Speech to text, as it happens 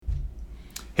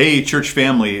Hey, church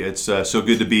family, it's so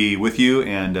good to be with you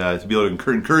and to be able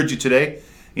to encourage you today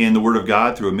in the Word of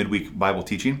God through a midweek Bible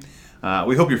teaching.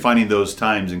 We hope you're finding those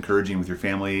times encouraging with your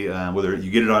family, whether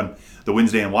you get it on the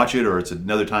Wednesday and watch it, or it's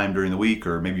another time during the week,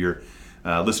 or maybe you're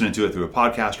listening to it through a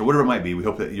podcast, or whatever it might be. We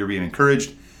hope that you're being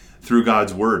encouraged through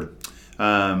God's Word.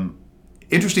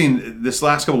 Interesting, this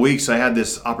last couple weeks, I had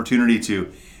this opportunity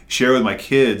to share with my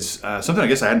kids something I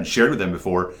guess I hadn't shared with them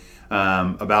before.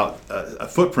 About a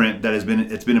footprint that it's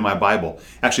been in my Bible.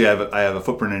 Actually, I have a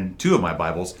footprint in two of my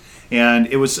Bibles, and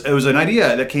it was an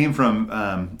idea that came from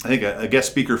I think a guest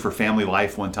speaker for Family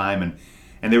Life one time,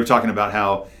 and they were talking about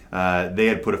how they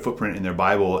had put a footprint in their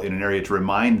Bible in an area to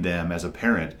remind them as a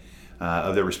parent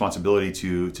of their responsibility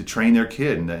to train their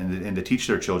kid and to teach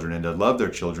their children and to love their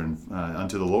children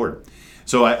unto the Lord.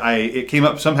 So it came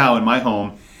up somehow in my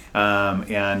home.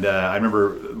 I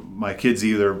remember my kids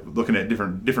either looking at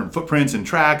different footprints and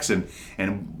tracks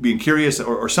and being curious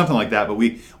or something like that. But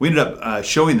we ended up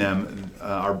showing them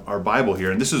our Bible here.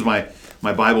 And this is my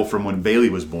Bible from when Bailey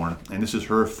was born. And this is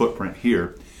her footprint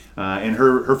here. And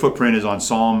her footprint is on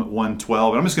Psalm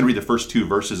 112. And I'm just going to read the first two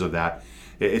verses of that.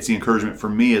 It's the encouragement for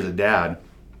me as a dad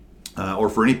or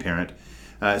for any parent.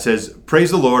 It says,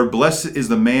 "Praise the Lord. Blessed is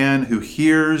the man who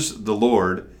hears the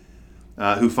Lord,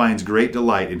 who finds great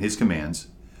delight in his commands.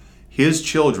 His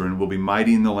children will be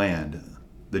mighty in the land.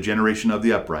 The generation of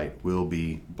the upright will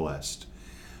be blessed."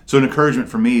 So an encouragement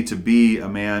for me to be a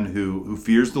man who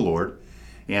fears the Lord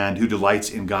and who delights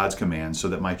in God's commands, so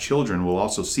that my children will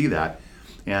also see that,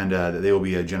 and that they will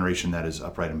be a generation that is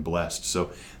upright and blessed.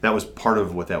 So that was part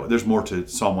of what that was. There's more to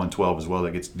Psalm 112 as well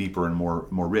that gets deeper and more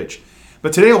rich.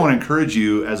 But today I want to encourage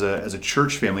you as a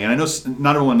church family, and I know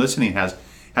not everyone listening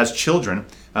has children,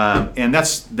 and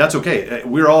that's okay.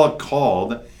 We're all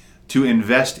called to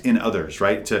invest in others,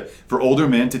 right? For older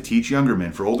men to teach younger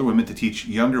men, for older women to teach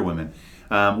younger women.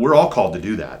 We're all called to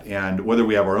do that. And whether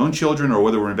we have our own children or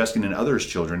whether we're investing in others'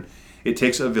 children, it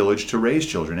takes a village to raise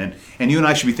children. And you and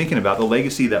I should be thinking about the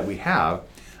legacy that we have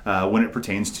when it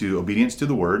pertains to obedience to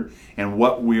the Word and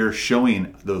what we're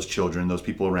showing those children, those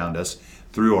people around us,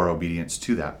 through our obedience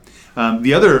to that.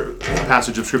 The other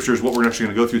passage of Scripture is what we're actually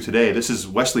going to go through today. This is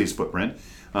Wesley's footprint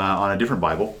on a different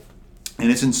Bible,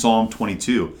 and it's in Psalm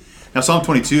 22. Now, Psalm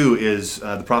 22 is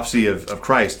the prophecy of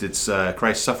Christ. It's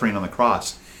Christ suffering on the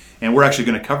cross, and we're actually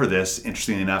going to cover this,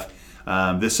 interestingly enough,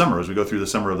 this summer as we go through the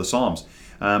summer of the Psalms.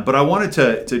 But I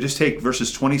wanted to just take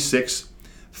verses 26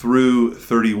 through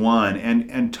 31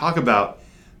 and talk about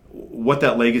what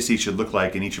that legacy should look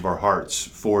like in each of our hearts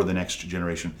for the next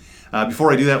generation.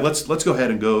 Before I do that, let's go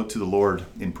ahead and go to the Lord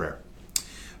in prayer.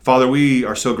 Father, we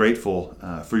are so grateful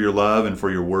for your love and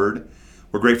for your word.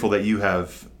 We're grateful that you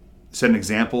have set an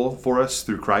example for us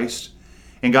through Christ.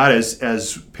 And God,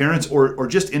 as parents or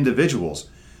just individuals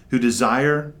who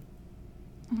desire,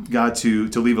 God, to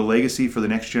leave a legacy for the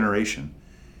next generation,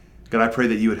 God, I pray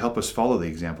that you would help us follow the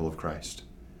example of Christ.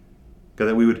 God,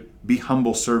 that we would be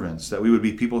humble servants, that we would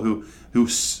be people who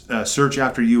search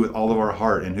after you with all of our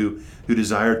heart and who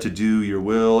desire to do your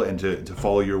will and to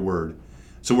follow your word.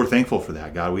 So we're thankful for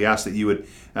that, God. We ask that you would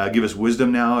give us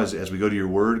wisdom now as we go to your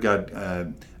word.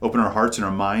 God, open our hearts and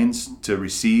our minds to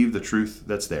receive the truth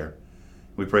that's there.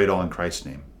 We pray it all in Christ's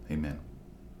name. Amen.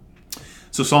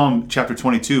 So Psalm chapter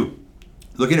 22,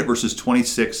 looking at verses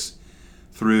 26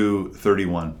 through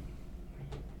 31.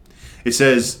 It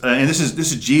says, and this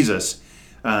is Jesus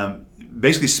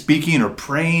basically speaking or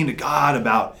praying to God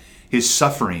about his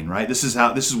suffering, right? This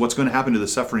is what's going to happen to the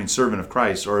suffering servant of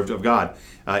Christ, or of God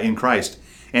in Christ.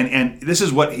 And this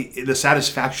is what the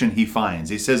satisfaction he finds.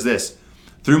 He says this: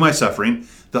 "Through my suffering,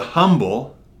 the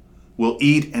humble will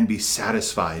eat and be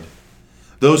satisfied.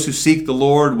 Those who seek the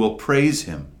Lord will praise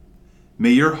him.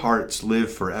 May your hearts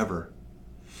live forever.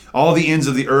 All the ends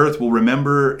of the earth will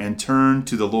remember and turn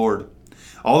to the Lord.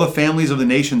 All the families of the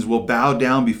nations will bow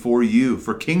down before you,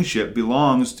 for kingship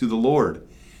belongs to the Lord.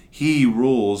 He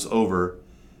rules over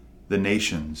the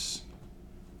nations.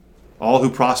 All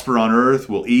who prosper on earth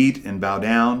will eat and bow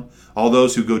down. All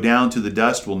those who go down to the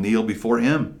dust will kneel before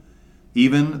him,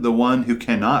 even the one who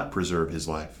cannot preserve his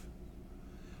life.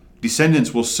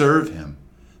 Descendants will serve him.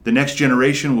 The next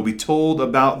generation will be told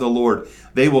about the Lord.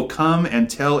 They will come and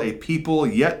tell a people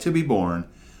yet to be born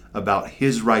about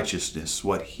his righteousness,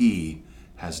 what he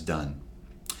has done."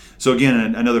 So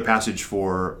again, another passage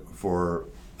for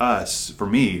us, for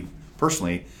me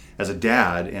personally, as a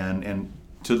dad, and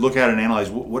to look at and analyze,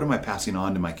 what am I passing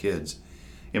on to my kids?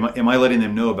 Am I letting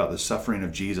them know about the suffering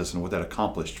of Jesus and what that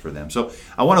accomplished for them? So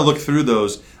I want to look through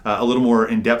those a little more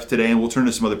in depth today, and we'll turn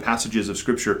to some other passages of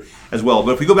Scripture as well.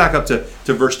 But if we go back up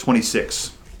to verse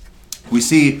 26, we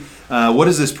see what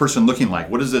is this person looking like?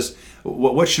 What is this?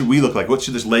 What should we look like? What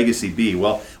should this legacy be?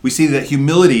 Well, we see that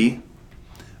humility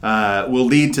will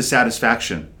lead to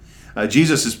satisfaction.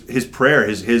 Jesus, his prayer,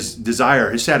 his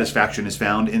desire, his satisfaction is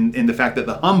found in the fact that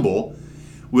the humble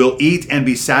will eat and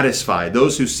be satisfied.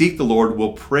 Those who seek the Lord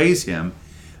will praise him.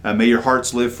 May your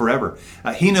hearts live forever.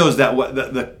 He knows that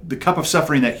the cup of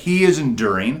suffering that he is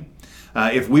enduring,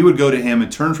 if we would go to him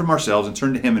and turn from ourselves and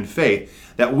turn to him in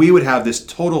faith, that we would have this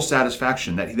total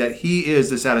satisfaction, that he is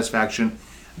the satisfaction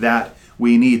that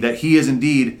we need, that he is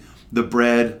indeed the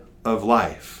bread of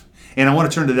life. And I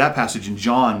want to turn to that passage in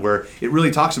John where it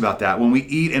really talks about that. When we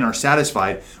eat and are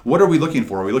satisfied, what are we looking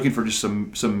for? Are we looking for just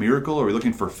some miracle? Are we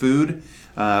looking for food?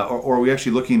 Or are we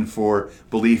actually looking for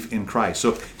belief in Christ?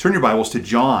 So turn your Bibles to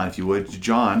John, if you would, to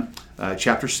John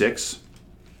chapter 6.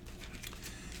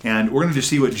 And we're going to just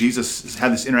see what Jesus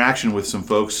had this interaction with some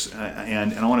folks.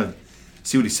 And I want to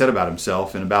see what he said about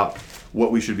himself and about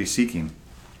what we should be seeking.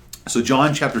 So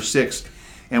John chapter 6,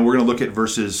 and we're going to look at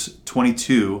verses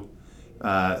 22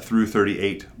 through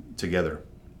 38 together.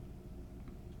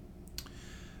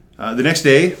 The next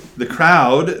day, the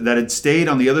crowd that had stayed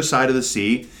on the other side of the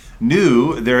sea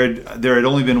knew there had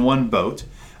only been one boat.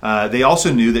 They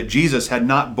also knew that Jesus had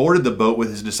not boarded the boat with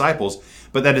his disciples,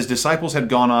 but that his disciples had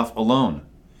gone off alone.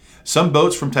 Some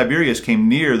boats from Tiberias came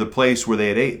near the place where they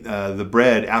had ate the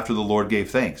bread after the Lord gave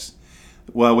thanks.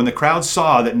 Well, when the crowd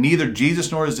saw that neither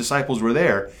Jesus nor his disciples were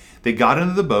there, they got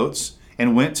into the boats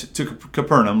and went to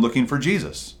Capernaum looking for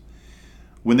Jesus.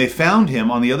 When they found him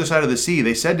on the other side of the sea,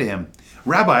 they said to him,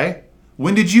 "Rabbi,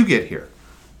 when did you get here?"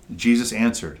 Jesus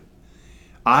answered,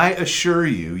 "I assure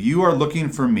you, you are looking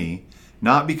for me,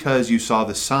 not because you saw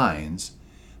the signs,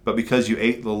 but because you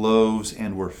ate the loaves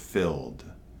and were filled.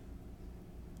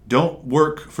 Don't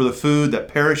work for the food that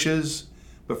perishes,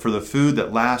 but for the food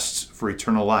that lasts for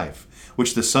eternal life,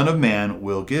 which the Son of Man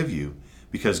will give you,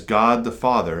 because God the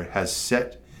Father has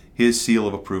set his seal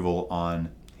of approval on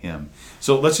him."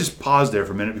 So let's just pause there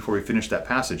for a minute before we finish that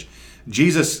passage.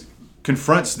 Jesus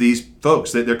confronts these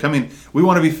folks that they're coming. We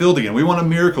want to be filled again. We want a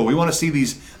miracle. We want to see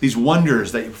these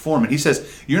wonders that you perform. And he says,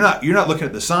 you're not looking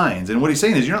at the signs. And what he's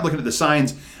saying is you're not looking at the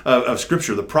signs of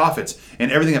Scripture, the prophets,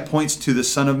 and everything that points to the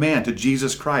Son of Man, to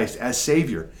Jesus Christ as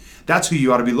Savior. That's who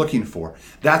you ought to be looking for.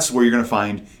 That's where you're going to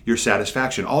find your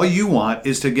satisfaction. All you want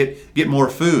is to get more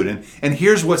food. And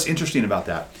here's what's interesting about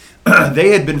that. They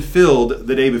had been filled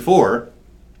the day before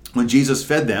when Jesus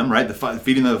fed them, right? The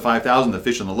feeding of the 5,000, the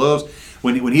fish and the loaves.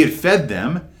 When he had fed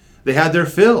them, they had their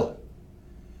fill.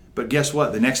 But guess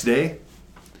what? The next day,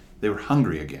 they were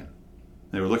hungry again.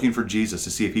 They were looking for Jesus to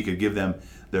see if he could give them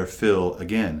their fill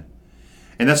again.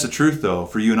 And that's the truth, though,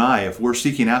 for you and I. If we're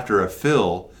seeking after a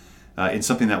fill in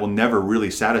something that will never really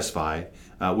satisfy,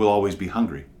 we'll always be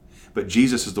hungry. But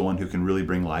Jesus is the one who can really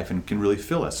bring life and can really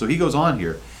fill us. So he goes on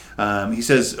here. He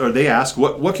says, or they ask,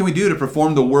 what can we do to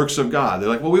perform the works of God? They're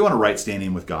like, well, we want a right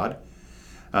standing with God.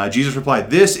 Jesus replied,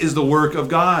 "This is the work of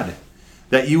God,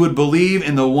 that you would believe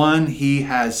in the one he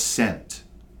has sent."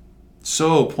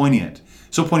 So poignant.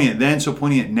 So poignant then, so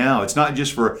poignant now. It's not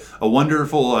just for a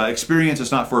wonderful experience.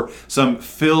 It's not for some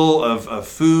fill of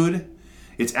food.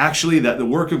 It's actually that the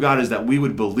work of God is that we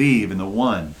would believe in the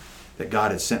one that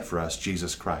God has sent for us,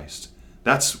 Jesus Christ.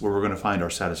 That's where we're going to find our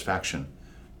satisfaction.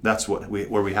 That's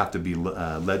where we have to be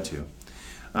led to.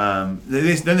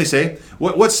 Then they say,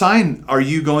 what sign are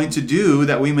you going to do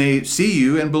that we may see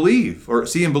you and believe, or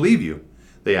see and believe you?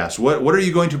 They asked, what are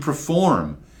you going to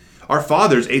perform? Our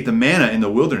fathers ate the manna in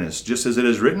the wilderness, just as it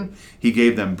is written, he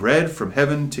gave them bread from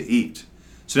heaven to eat.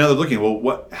 So now they're looking,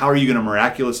 well, how are you going to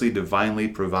miraculously, divinely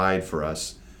provide for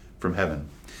us from heaven?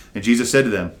 And Jesus said to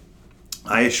them,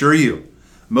 I assure you,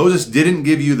 Moses didn't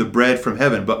give you the bread from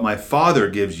heaven, but my Father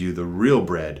gives you the real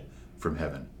bread from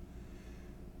heaven.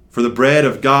 For the bread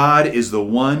of God is the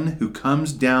one who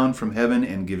comes down from heaven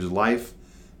and gives life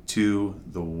to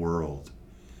the world.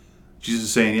 Jesus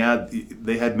is saying, yeah,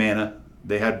 they had manna,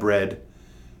 they had bread,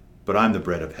 but I'm the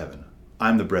bread of heaven.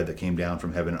 I'm the bread that came down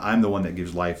from heaven. I'm the one that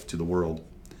gives life to the world.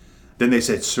 Then they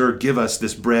said, Sir, give us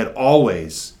this bread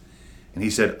always. And he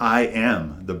said, I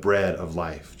am the bread of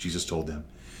life, Jesus told them.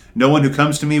 No one who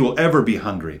comes to me will ever be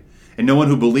hungry, and no one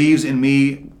who believes in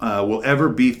me will ever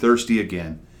be thirsty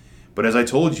again. But as I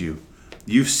told you,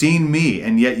 you've seen me,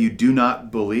 and yet you do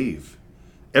not believe.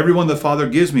 Everyone the Father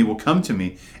gives me will come to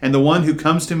me, and the one who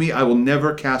comes to me I will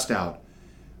never cast out.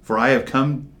 For I have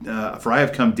come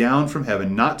down from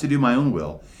heaven not to do my own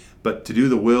will, but to do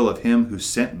the will of him who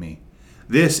sent me.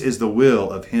 This is the will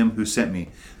of him who sent me,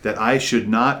 that I should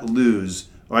lose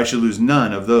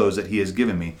none of those that he has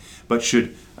given me, but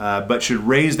should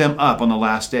raise them up on the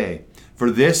last day. For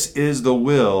this is the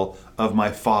will of my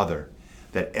Father,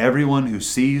 that everyone who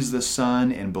sees the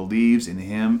Son and believes in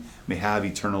him may have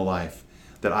eternal life,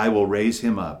 that I will raise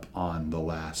him up on the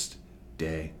last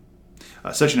day.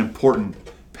 Such an important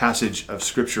passage of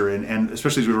Scripture, and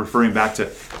especially as we're referring back to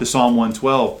Psalm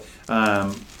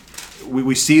 112,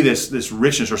 we see this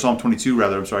richness, or Psalm 22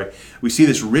 rather, I'm sorry. We see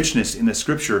this richness in the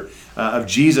Scripture of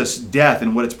Jesus' death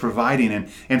and what it's providing.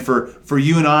 And for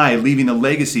you and I leaving a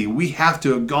legacy, we have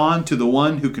to have gone to the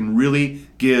one who can really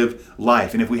give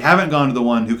life. And if we haven't gone to the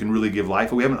one who can really give life,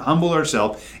 if we haven't humbled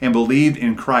ourselves and believed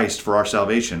in Christ for our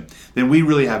salvation, then we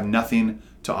really have nothing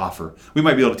to offer. We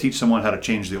might be able to teach someone how to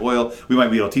change the oil. We might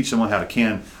be able to teach someone how to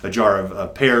can a jar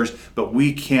of pears, but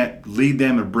we can't lead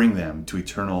them and bring them to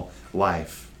eternal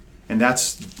life. And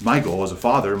that's my goal as a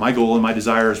father. My goal and my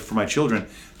desire is for my children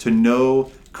to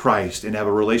know Christ and have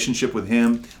a relationship with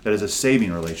him that is a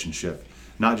saving relationship,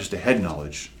 not just a head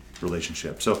knowledge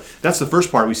relationship. So that's the first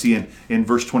part we see in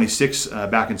verse 26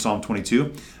 back in Psalm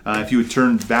 22. If you would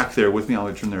turn back there with me,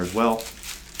 I'll turn there as well.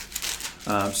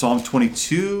 Psalm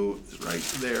 22 is right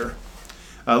there.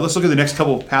 Let's look at the next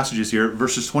couple of passages here,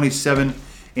 verses 27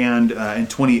 and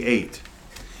 28.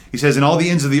 He says, and all the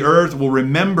ends of the earth will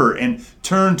remember and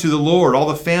turn to the Lord. All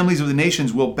the families of the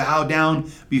nations will bow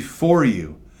down before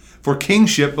you. For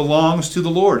kingship belongs to the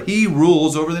Lord. He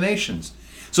rules over the nations.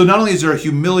 So not only is there a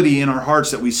humility in our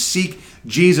hearts that we seek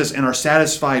Jesus and are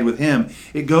satisfied with him,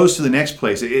 it goes to the next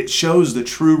place. It shows the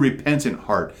true repentant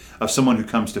heart of someone who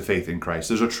comes to faith in Christ.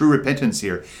 There's a true repentance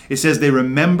here. It says they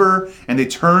remember and they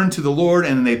turn to the Lord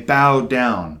and they bow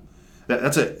down.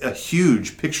 That's a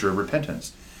huge picture of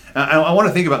repentance. I want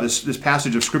to think about this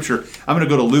passage of Scripture. I'm going to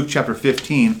go to Luke chapter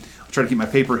 15. I'll try to keep my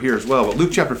paper here as well. But Luke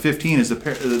chapter 15 is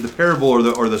the parable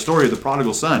or the story of the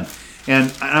prodigal son.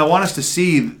 And I want us to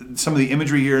see some of the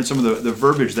imagery here and some of the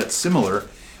verbiage that's similar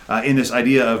in this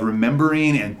idea of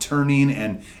remembering and turning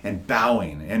and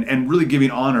bowing and really giving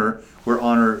honor where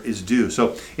honor is due.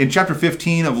 So in chapter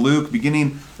 15 of Luke,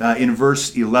 beginning in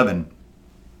verse 11,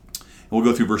 we'll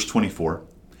go through verse 24.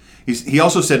 He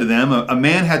also said to them, a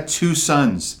man had two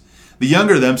sons. The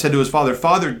younger of them said to his father,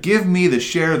 Father, give me the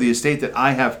share of the estate that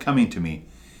I have coming to me.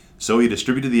 So he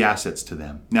distributed the assets to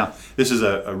them. Now, this is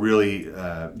a really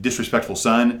disrespectful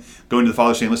son going to the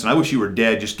father saying, listen, I wish you were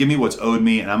dead. Just give me what's owed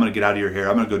me, and I'm going to get out of your hair.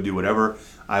 I'm going to go do whatever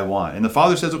I want. And the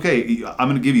father says, okay, I'm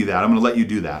going to give you that. I'm going to let you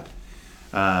do that.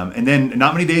 And then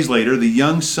not many days later, the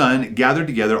young son gathered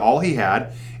together all he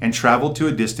had and traveled to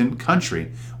a distant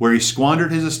country where he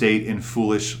squandered his estate in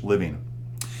foolish living.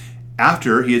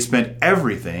 After he had spent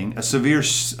everything, a severe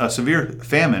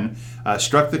famine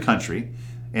struck the country,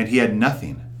 and he had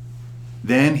nothing.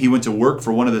 Then he went to work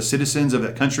for one of the citizens of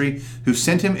that country, who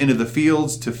sent him into the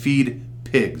fields to feed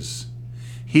pigs.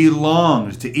 He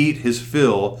longed to eat his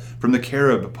fill from the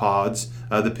carob pods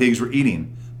the pigs were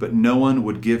eating, but no one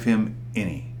would give him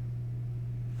any.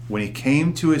 When he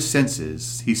came to his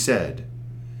senses, he said,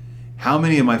 how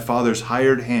many of my father's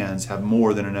hired hands have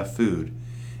more than enough food?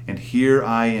 And here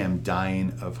I am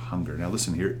dying of hunger. Now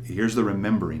listen, here's the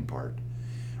remembering part.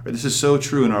 This is so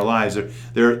true in our lives.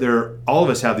 All of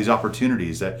us have these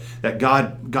opportunities that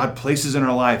God places in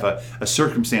our life, a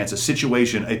circumstance, a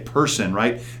situation, a person,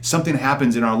 right? Something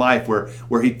happens in our life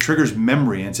where he triggers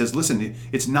memory and says, listen,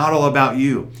 it's not all about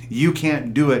you. You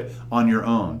can't do it on your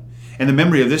own. And the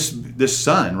memory of this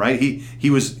son, right? He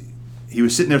was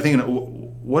sitting there thinking,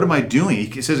 what am I doing?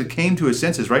 He says it came to his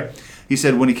senses, right? He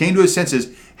said when he came to his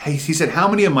senses, he said, how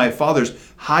many of my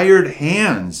father's hired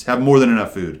hands have more than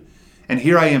enough food? And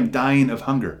here I am dying of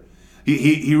hunger.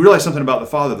 He realized something about the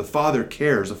Father. The Father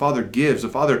cares. The Father gives. The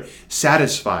Father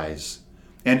satisfies.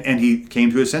 And he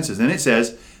came to his senses. And it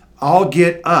says, I'll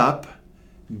get up,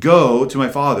 go to my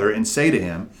father, and say to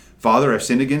him, Father, I've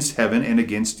sinned against heaven and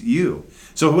against you.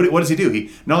 So what does he do?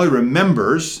 He not only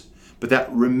remembers, but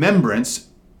that remembrance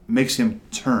makes him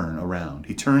turn around.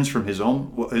 He turns from his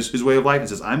way of life and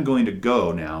says, I'm going to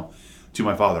go now to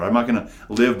my father. I'm not going to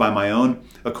live by my own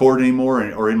accord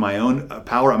anymore or in my own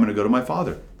power. I'm going to go to my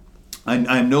father. I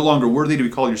am no longer worthy to be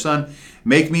called your son.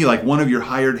 Make me like one of your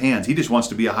hired hands. He just wants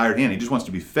to be a hired hand. He just wants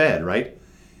to be fed, right?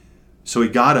 So he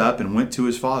got up and went to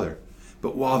his father.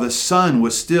 But while the son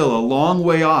was still a long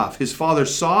way off, his father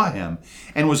saw him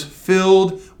and was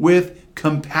filled with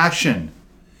compassion.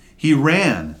 He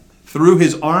ran, threw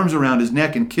his arms around his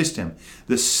neck and kissed him.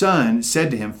 The son said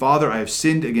to him, Father, I have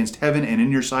sinned against heaven and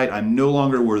in your sight. I'm no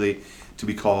longer worthy to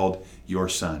be called your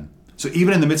son. So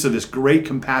even in the midst of this great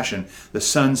compassion, the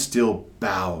son still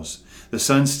bows. The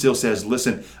son still says,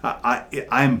 listen,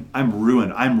 I'm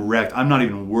ruined. I'm wrecked. I'm not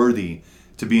even worthy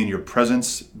to be in your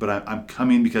presence, but I'm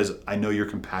coming because I know you're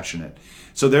compassionate.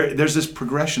 So there's this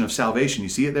progression of salvation. You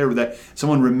see it there, that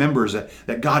someone remembers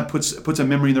that God puts a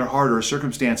memory in their heart or a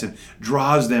circumstance and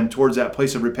draws them towards that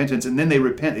place of repentance. And then they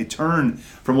repent. They turn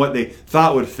from what they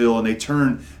thought would fill, and they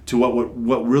turn to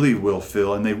what really will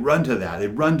fill. And they run to that. They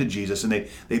run to Jesus, and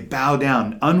they bow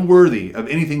down, unworthy of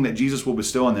anything that Jesus will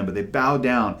bestow on them. But they bow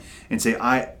down and say,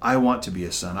 I want to be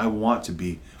a son. I want to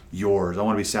be yours. I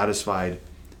want to be satisfied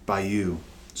by you.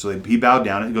 So he bowed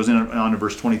down. It goes on to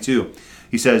verse 22.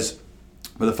 He says,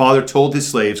 but the father told his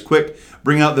slaves, quick,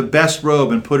 bring out the best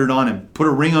robe and put it on him. Put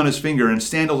a ring on his finger and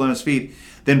sandals on his feet.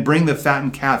 Then bring the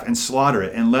fattened calf and slaughter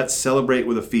it, and let's celebrate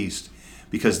with a feast.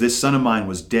 Because this son of mine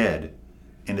was dead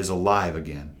and is alive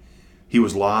again. He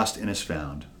was lost and is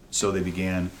found. So they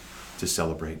began to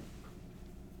celebrate.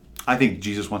 I think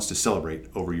Jesus wants to celebrate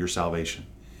over your salvation.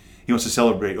 He wants to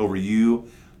celebrate over you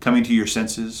coming to your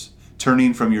senses,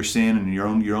 turning from your sin and your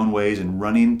own ways, and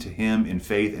running to him in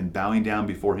faith and bowing down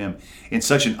before him in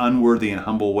such an unworthy and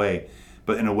humble way,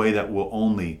 but in a way that will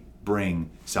only bring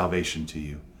salvation to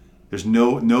you. There's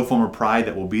no form of pride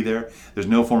that will be there. There's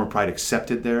no form of pride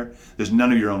accepted there. There's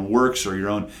none of your own works or your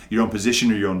own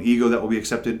position or your own ego that will be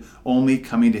accepted. Only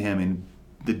coming to him in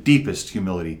the deepest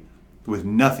humility, with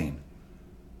nothing,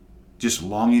 just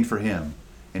longing for him.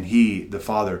 And he, the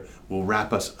Father, will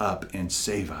wrap us up and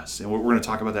save us. And we're going to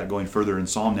talk about that going further in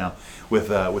Psalm now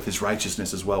with his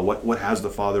righteousness as well. What has the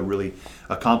Father really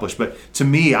accomplished? But to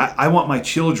me, I want my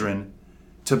children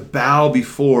to bow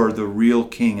before the real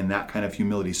King in that kind of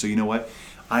humility. So you know what?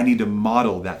 I need to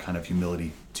model that kind of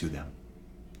humility to them.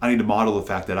 I need to model the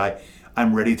fact that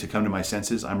I'm ready to come to my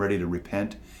senses. I'm ready to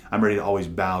repent. I'm ready to always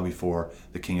bow before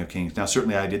the King of Kings. Now,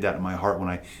 certainly I did that in my heart when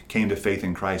I came to faith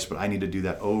in Christ, but I need to do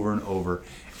that over and over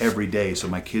every day so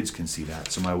my kids can see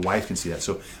that, so my wife can see that,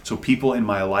 so people in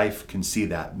my life can see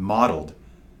that modeled.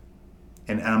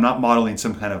 And I'm not modeling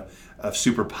some kind of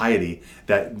super piety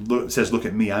that says, look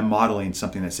at me. I'm modeling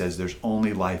something that says there's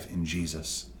only life in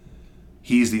Jesus.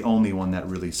 He's the only one that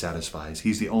really satisfies.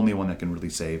 He's the only one that can really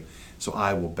save. So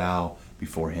I will bow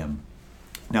before him.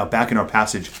 Now, back in our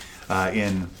passage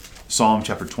in Psalm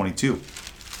chapter 22,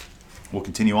 we'll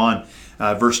continue on.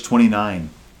 Verse 29.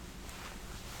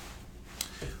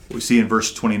 What we see in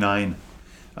verse 29,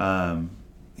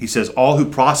 he says, all who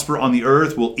prosper on the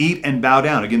earth will eat and bow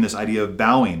down. Again, this idea of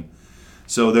bowing.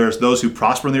 So there's those who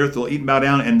prosper on the earth will eat and bow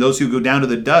down, and those who go down to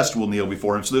the dust will kneel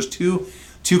before him. So there's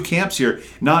two camps here.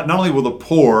 Not only will the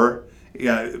poor,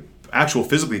 actual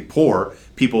physically poor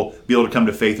people be able to come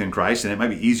to faith in Christ, and it might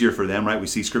be easier for them, right? We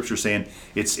see Scripture saying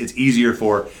it's easier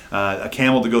for a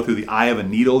camel to go through the eye of a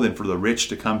needle than for the rich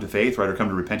to come to faith, right, or come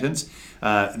to repentance.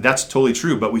 That's totally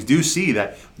true, but we do see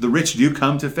that the rich do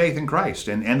come to faith in Christ,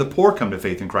 and the poor come to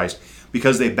faith in Christ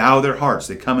because they bow their hearts.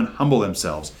 They come and humble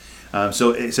themselves.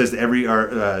 So it says to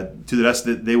the dust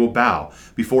that they will bow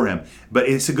before him. But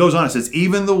it goes on, it says,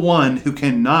 even the one who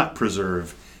cannot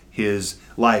preserve his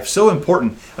life. So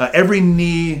important. Every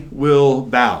knee will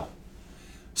bow.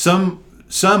 Some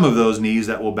of those knees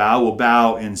that will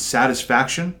bow in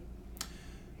satisfaction,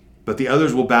 but the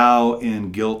others will bow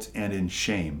in guilt and in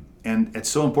shame. And it's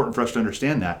so important for us to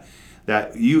understand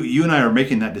that you and I are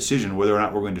making that decision whether or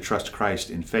not we're going to trust Christ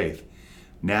in faith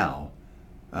now.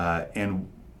 And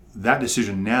that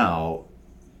decision now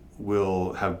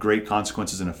will have great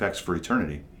consequences and effects for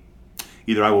eternity.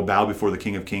 Either I will bow before the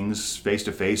King of Kings face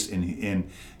to face in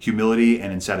humility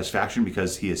and in satisfaction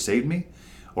because he has saved me,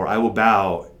 or I will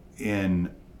bow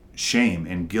in shame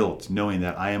and guilt, knowing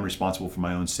that I am responsible for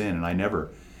my own sin and I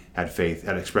never had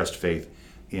expressed faith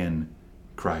in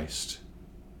Christ.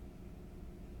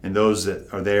 And those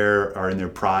that are there are in their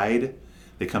pride.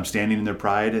 They come standing in their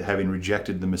pride, having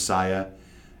rejected the Messiah,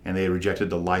 and they rejected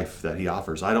the life that he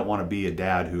offers. I don't want to be a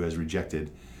dad who has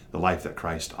rejected the life that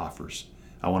Christ offers.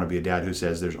 I want to be a dad who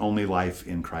says there's only life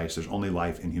in Christ. There's only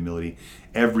life in humility.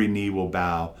 Every knee will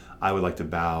bow. I would like to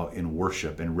bow in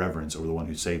worship and reverence over the one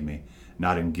who saved me,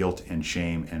 not in guilt and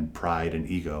shame and pride and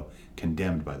ego,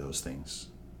 condemned by those things.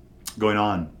 Going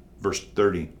on, verse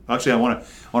 30. Actually, I want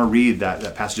to read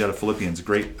that passage out of Philippians, a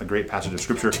great passage of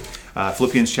Scripture.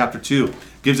 Philippians chapter 2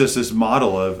 gives us this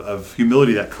model of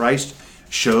humility that Christ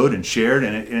showed and shared,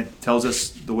 and it tells us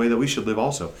the way that we should live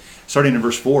also. Starting in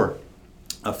verse 4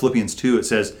 of Philippians 2, it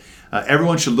says,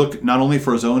 everyone should look not only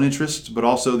for his own interest, but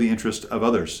also the interest of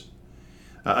others.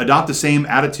 Adopt the same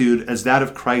attitude as that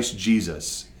of Christ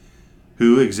Jesus,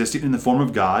 who, existing in the form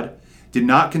of God, did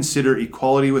not consider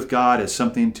equality with God as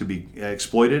something to be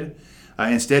exploited.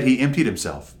 Instead, he emptied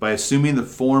himself by assuming the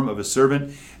form of a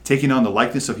servant, taking on the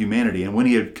likeness of humanity. And when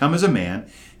he had come as a man,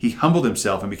 he humbled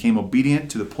himself and became obedient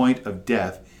to the point of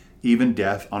death, even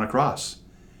death on a cross.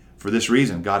 For this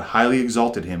reason, God highly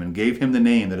exalted him and gave him the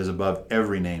name that is above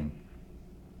every name,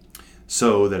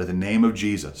 so that at the name of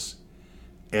Jesus,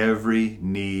 every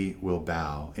knee will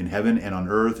bow in heaven and on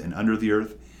earth and under the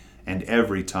earth, and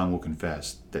every tongue will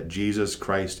confess that Jesus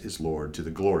Christ is Lord, to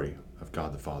the glory of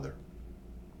God the Father.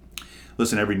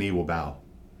 Listen, every knee will bow.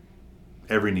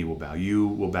 Every knee will bow. You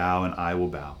will bow and I will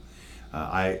bow.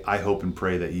 I hope and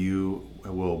pray that you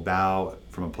will bow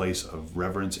from a place of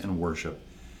reverence and worship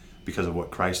because of what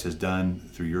Christ has done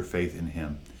through your faith in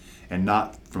him, and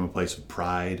not from a place of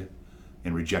pride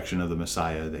and rejection of the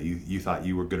Messiah, that you thought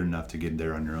you were good enough to get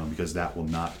there on your own, because that will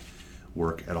not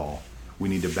work at all. We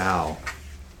need to bow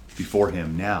before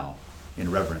him now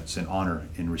in reverence and honor,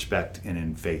 in respect and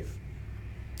in faith.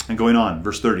 And going on,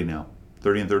 verse 30 now,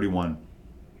 30 and 31.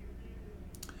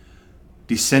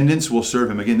 Descendants will serve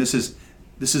him. Again, this is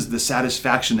the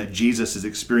satisfaction that Jesus is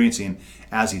experiencing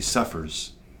as he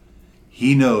suffers.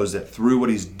 He knows that through what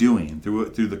he's doing, through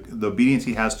the obedience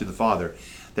he has to the Father,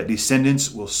 that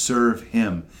descendants will serve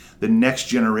him. The next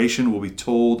generation will be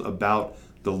told about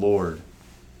the Lord.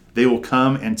 They will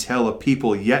come and tell a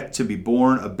people yet to be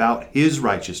born about his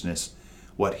righteousness,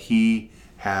 what he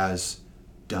has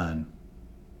done.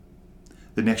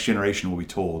 The next generation will be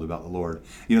told about the Lord.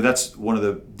 You know, that's one of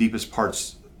the deepest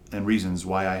parts and reasons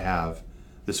why I have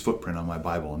this footprint on my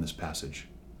Bible in this passage.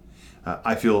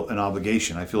 I feel an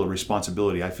obligation. I feel a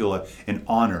responsibility. I feel an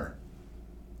honor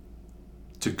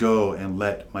to go and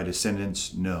let my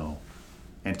descendants know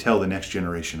and tell the next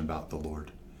generation about the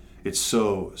Lord. It's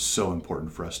so, so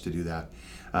important for us to do that.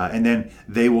 And then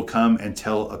they will come and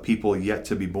tell a people yet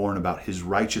to be born about his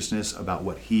righteousness, about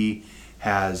what he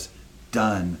has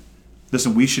done.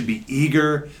 Listen, we should be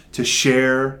eager to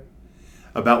share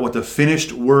about what the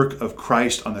finished work of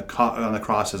Christ on the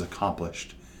cross has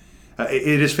accomplished.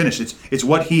 It is finished. It's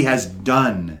what he has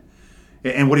done.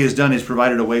 And what he has done is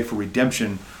provided a way for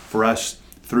redemption for us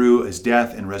through his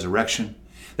death and resurrection.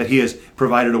 That he has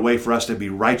provided a way for us to be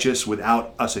righteous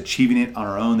without us achieving it on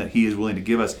our own. That he is willing to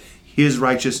give us his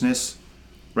righteousness.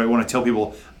 Right? We want to tell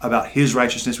people about his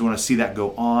righteousness. We want to see that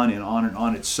go on and on and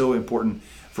on. It's so important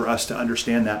for us to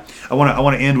understand that. I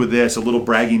want to end with this, a little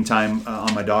bragging time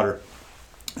on my daughter.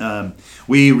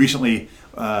 We recently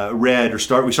we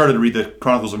started to read the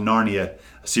Chronicles of Narnia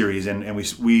series, and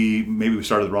we maybe we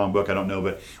started the wrong book, I don't know,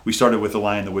 but we started with The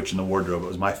Lion, the Witch, and the Wardrobe. It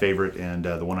was my favorite and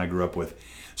the one I grew up with.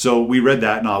 So we read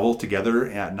that novel together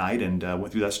at night and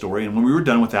went through that story. And when we were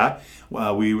done with that,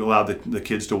 we allowed the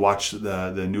kids to watch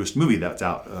the newest movie that's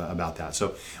out about that.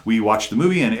 So we watched the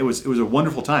movie, and it was a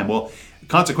wonderful time. Well,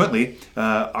 consequently,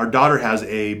 our daughter has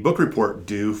a book report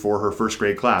due for her first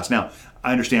grade class. Now,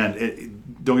 I understand,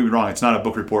 don't get me wrong, it's not a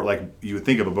book report like you would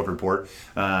think of a book report,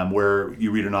 where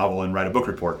you read a novel and write a book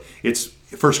report. It's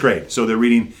first grade, so they're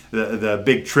reading the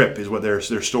Big Trip is what their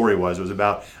story was. It was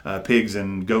about pigs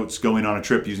and goats going on a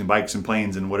trip using bikes and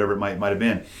planes and whatever it might have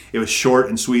been. It was short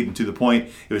and sweet and to the point.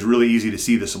 It was really easy to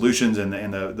see the solutions and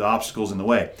the obstacles in the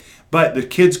way. But the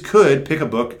kids could pick a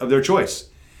book of their choice.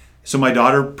 So my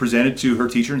daughter presented to her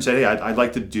teacher and said, hey, I'd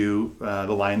like to do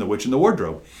The Lion, the Witch, and the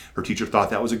Wardrobe. Her teacher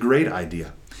thought that was a great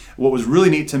idea. What was really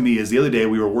neat to me is the other day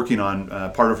we were working on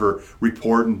part of her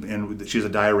report, and she has a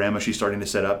diorama she's starting to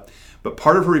set up. But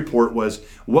part of her report was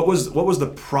what was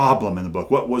the problem in the book?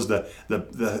 What was the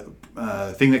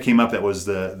thing that came up that was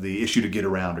the issue to get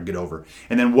around or get over?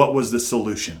 And then what was the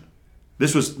solution?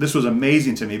 This was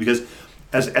amazing to me because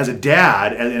as a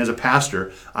dad and as a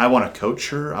pastor, I want to coach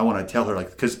her. I want to tell her,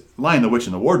 like, because Lion, the Witch,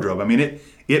 and the Wardrobe, I mean,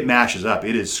 it mashes up.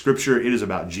 It is scripture. It is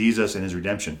about Jesus and his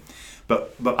redemption.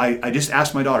 But I just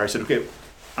asked my daughter, I said, okay,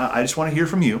 I just want to hear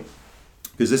from you,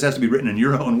 because this has to be written in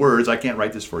your own words. I can't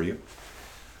write this for you.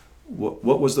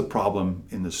 What was the problem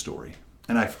in the story?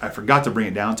 And I forgot to bring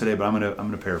it down today, but I'm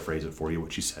gonna paraphrase it for you,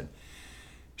 what she said.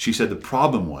 She said the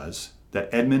problem was that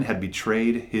Edmund had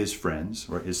betrayed his friends,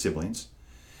 or his siblings,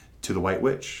 to the White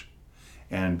Witch.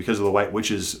 And because of the White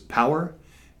Witch's power,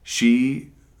 she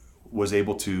was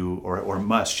able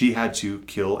to, she had to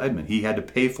kill Edmund. He had to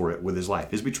pay for it with his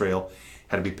life. His betrayal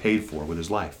had to be paid for with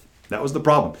his life. That was the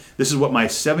problem. This is what my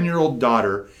 7-year-old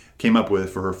daughter came up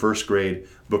with for her first grade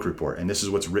book report. And this is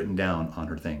what's written down on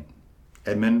her thing.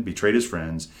 Edmund betrayed his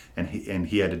friends, and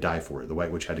he had to die for it. The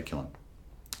White Witch had to kill him.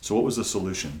 So what was the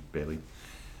solution, Bailey?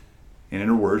 And in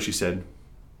her words, she said,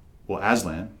 well,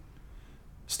 Aslan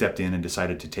stepped in and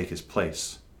decided to take his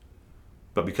place.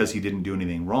 But because he didn't do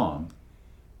anything wrong,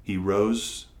 he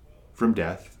rose from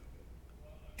death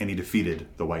and he defeated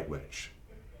the White Witch.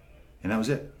 And that was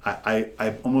it.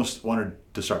 I almost wanted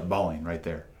to start bawling right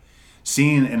there.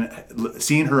 Seeing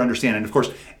her understand. And of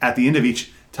course, at the end of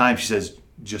each time, she says,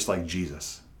 just like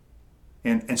Jesus.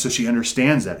 And so she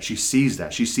understands that. She sees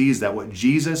that. She sees that what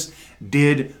Jesus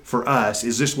did for us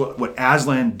is just what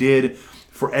Aslan did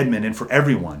for Edmund and for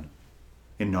everyone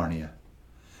in Narnia.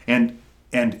 And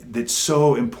it's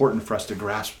so important for us to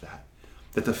grasp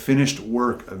that the finished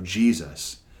work of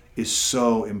Jesus is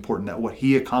so important, that what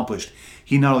he accomplished,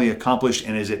 he not only accomplished,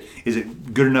 and is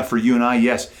it good enough for you and I?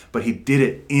 Yes, but he did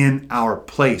it in our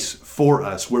place for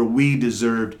us where we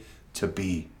deserved to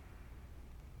be.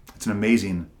 It's an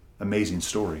amazing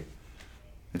story.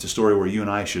 It's a story where you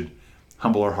and I should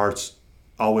humble our hearts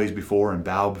always before and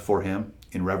bow before him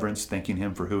in reverence, thanking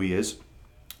him for who he is.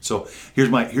 So here's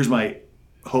my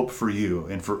hope for you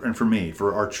and for me,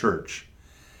 for our church,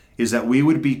 is that we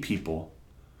would be people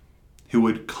who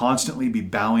would constantly be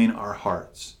bowing our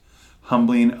hearts,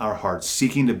 humbling our hearts,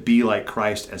 seeking to be like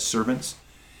Christ as servants,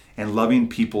 and loving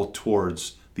people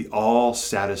towards the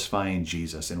all-satisfying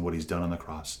Jesus and what he's done on the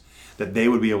cross. That they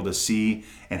would be able to see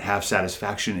and have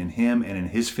satisfaction in him and in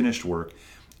his finished work,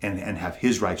 and have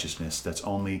his righteousness that's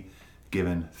only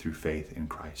given through faith in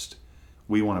Christ.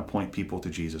 We want to point people to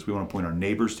Jesus. We want to point our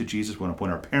neighbors to Jesus. We want to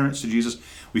point our parents to Jesus.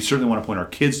 We certainly want to point our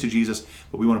kids to Jesus,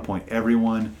 but we want to point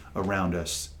everyone around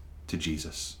us to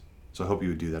Jesus. So I hope you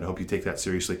would do that. I hope you take that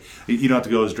seriously. You don't have to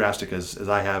go as drastic as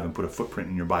I have and put a footprint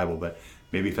in your Bible, but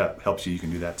maybe if that helps you, you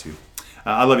can do that too.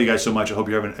 I love you guys so much. I hope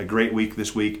you're having a great week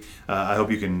this week. I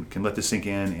hope you can let this sink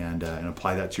in and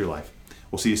apply that to your life.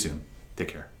 We'll see you soon. Take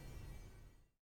care.